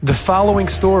The following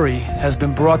story has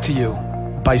been brought to you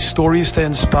by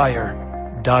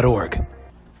StoriesToInspire.org.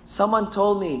 Someone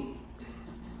told me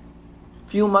a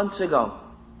few months ago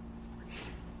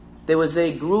there was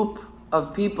a group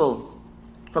of people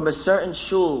from a certain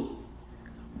shul.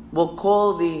 We'll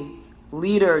call the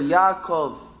leader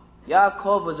Yaakov.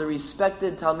 Yaakov was a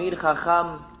respected Talmid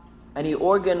Chacham, and he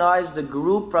organized a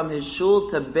group from his shul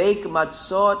to bake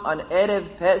matzot on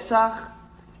Erev Pesach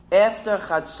after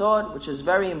Chatzot, which is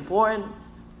very important,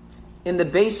 in the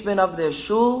basement of their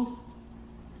shul.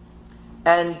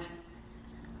 And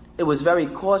it was very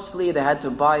costly. They had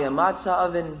to buy a matzah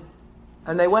oven.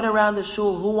 And they went around the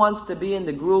shul, who wants to be in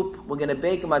the group? We're going to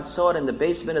bake matzot in the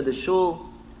basement of the shul.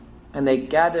 And they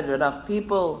gathered enough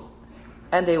people.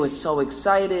 And they were so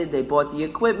excited. They bought the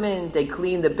equipment. They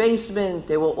cleaned the basement.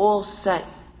 They were all set.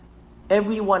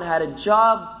 Everyone had a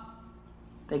job.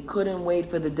 They couldn't wait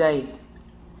for the day.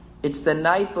 It's the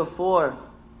night before.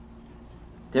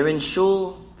 They're in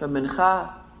shul for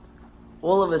mincha.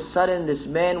 All of a sudden, this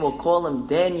man, we'll call him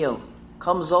Daniel,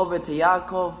 comes over to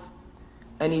Yaakov,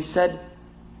 and he said,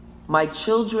 my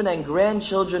children and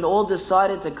grandchildren all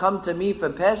decided to come to me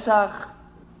for Pesach.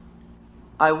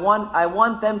 I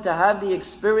want them to have the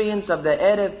experience of the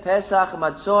Erev Pesach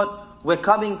Matzot. We're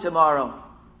coming tomorrow,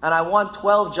 and I want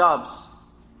 12 jobs.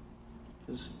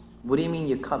 Says, what do you mean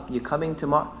you're coming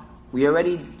tomorrow? We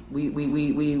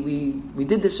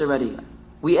did this already.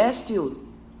 We asked you.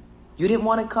 You didn't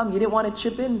want to come. You didn't want to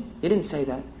chip in. He didn't say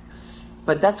that.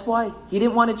 But that's why. He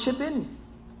didn't want to chip in.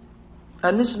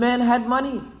 And this man had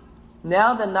money.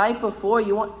 Now the night before,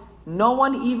 no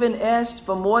one even asked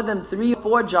for more than 3 or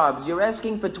 4 jobs. You're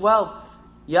asking for 12.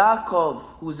 Yaakov,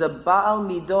 who's a Baal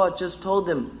Midot, just told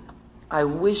him, I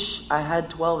wish I had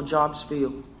 12 jobs for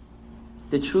you.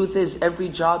 The truth is, every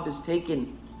job is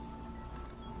taken.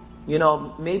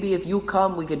 Maybe if you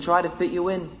come, we could try to fit you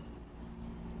in.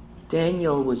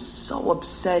 Daniel was so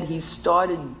upset. He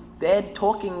started bad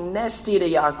talking nasty to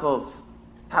Yaakov.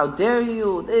 How dare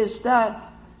you, this, that.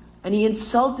 And he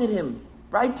insulted him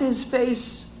right to his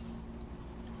face.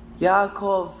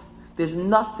 Yaakov, there's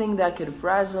nothing that could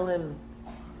frazzle him.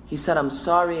 He said, I'm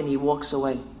sorry, and he walks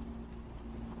away.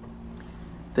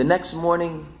 The next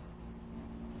morning,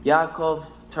 Yaakov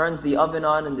turns the oven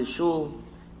on in the shul,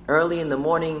 early in the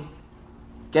morning,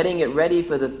 getting it ready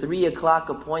for the 3 o'clock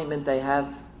appointment they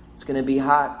have. It's going to be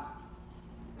hot.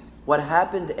 What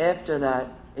happened after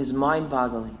that is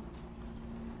mind-boggling.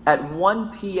 At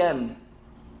 1 p.m.,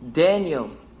 Daniel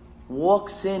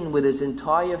walks in with his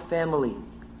entire family,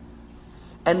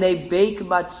 and they bake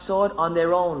matzot on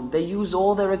their own. They use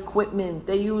all their equipment.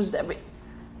 They used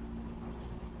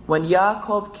When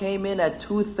Yaakov came in at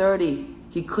 2:30,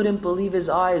 he couldn't believe his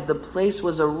eyes. The place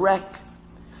was a wreck.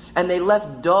 And they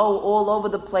left dough all over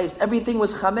the place. Everything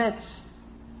was chametz.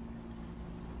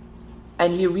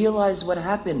 And he realized what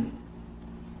happened.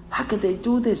 How could they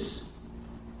do this?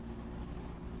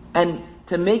 And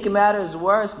to make matters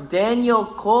worse, Daniel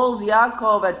calls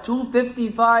Yaakov at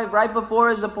 2:55, right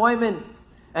before his appointment.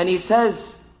 And he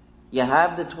says, you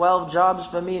have the 12 jobs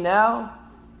for me now?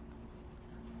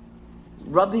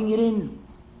 Rubbing it in.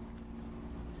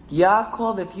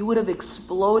 Yaakov, if you would have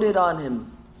exploded on him,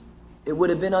 it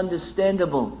would have been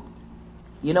understandable.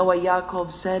 You know what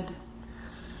Yaakov said?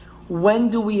 When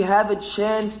do we have a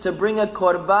chance to bring a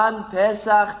Korban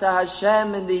Pesach to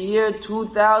Hashem in the year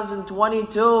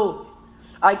 2022?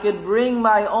 I could bring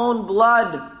my own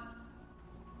blood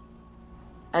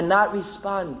and not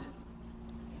respond.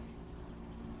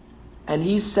 And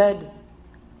he said,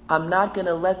 I'm not going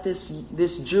to let this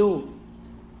Jew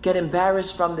get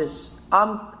embarrassed from this.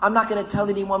 I'm not going to tell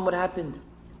anyone what happened.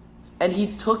 And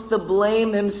he took the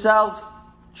blame himself.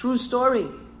 True story.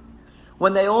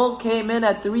 When they all came in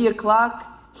at 3 o'clock,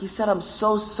 he said, I'm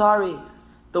so sorry.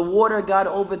 The water got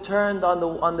overturned on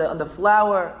the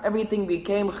flour. Everything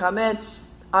became chametz.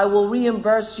 I will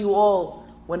reimburse you all.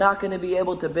 We're not going to be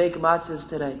able to bake matzahs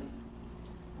today.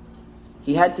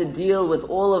 He had to deal with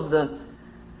all of the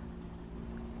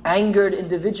angered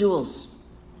individuals.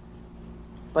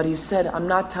 But he said, I'm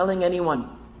not telling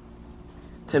anyone.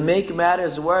 To make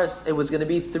matters worse, it was going to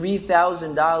be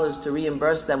 $3,000 to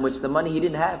reimburse them, which the money he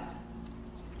didn't have.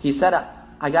 He said,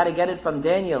 I got to get it from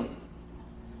Daniel.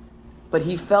 But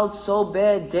he felt so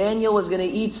bad. Daniel was going to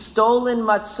eat stolen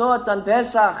matzot on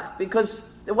Pesach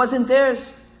because it wasn't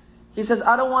theirs. He says,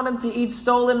 I don't want him to eat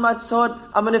stolen matzot.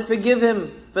 I'm going to forgive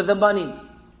him for the money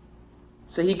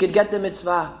so he could get the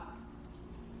mitzvah.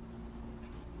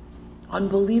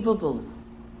 Unbelievable.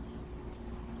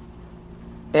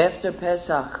 After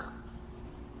Pesach,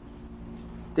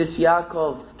 this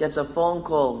Yaakov gets a phone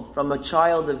call from a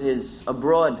child of his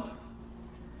abroad.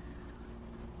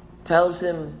 tells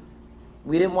him,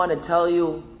 we didn't want to tell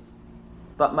you,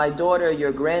 but my daughter,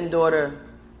 your granddaughter,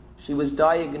 she was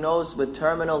diagnosed with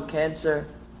terminal cancer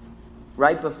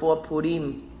right before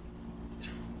Purim.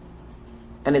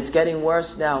 And it's getting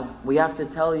worse now. We have to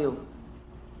tell you.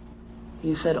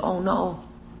 He said, oh no.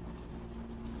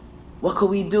 What could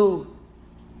we do?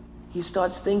 He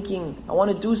starts thinking, I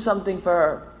want to do something for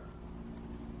her.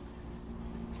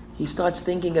 He starts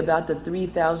thinking about the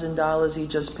 $3,000 he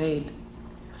just paid.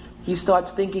 He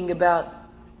starts thinking about,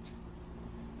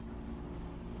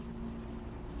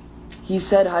 he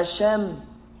said, Hashem,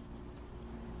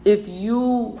 if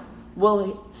you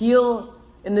will heal,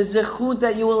 in the zechut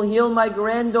that you will heal my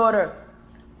granddaughter,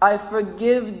 I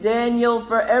forgive Daniel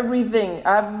for everything.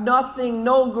 I have nothing,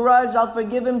 no grudge, I'll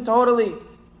forgive him totally.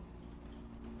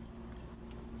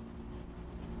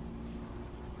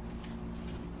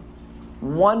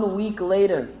 One week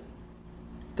later,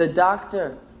 the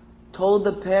doctor told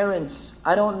the parents,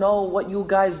 I don't know what you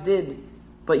guys did,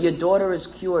 but your daughter is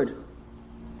cured.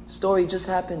 Story just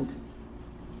happened.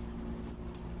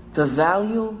 The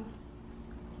value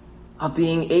of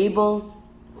being able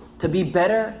to be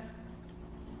better,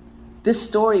 this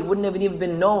story wouldn't have even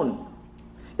been known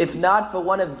if not for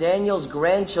one of Daniel's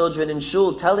grandchildren in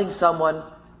shul telling someone,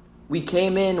 we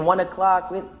came in 1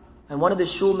 o'clock, and one of the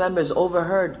shul members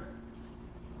overheard.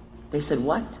 They said,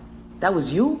 what? That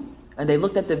was you? And they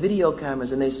looked at the video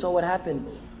cameras and they saw what happened.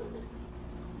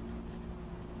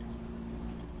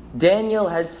 Daniel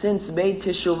has since made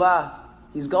teshuvah.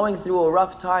 He's going through a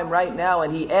rough time right now,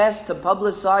 and he asked to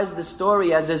publicize the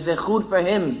story as a zechut for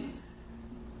him,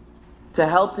 to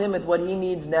help him with what he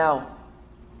needs now.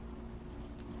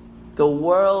 The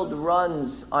world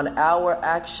runs on our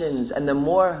actions, and the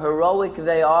more heroic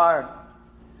they are,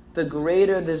 the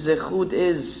greater the zechut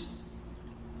is.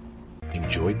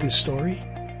 Enjoyed this story?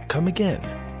 Come again.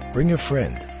 Bring a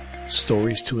friend.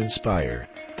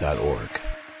 StoriesToInspire.org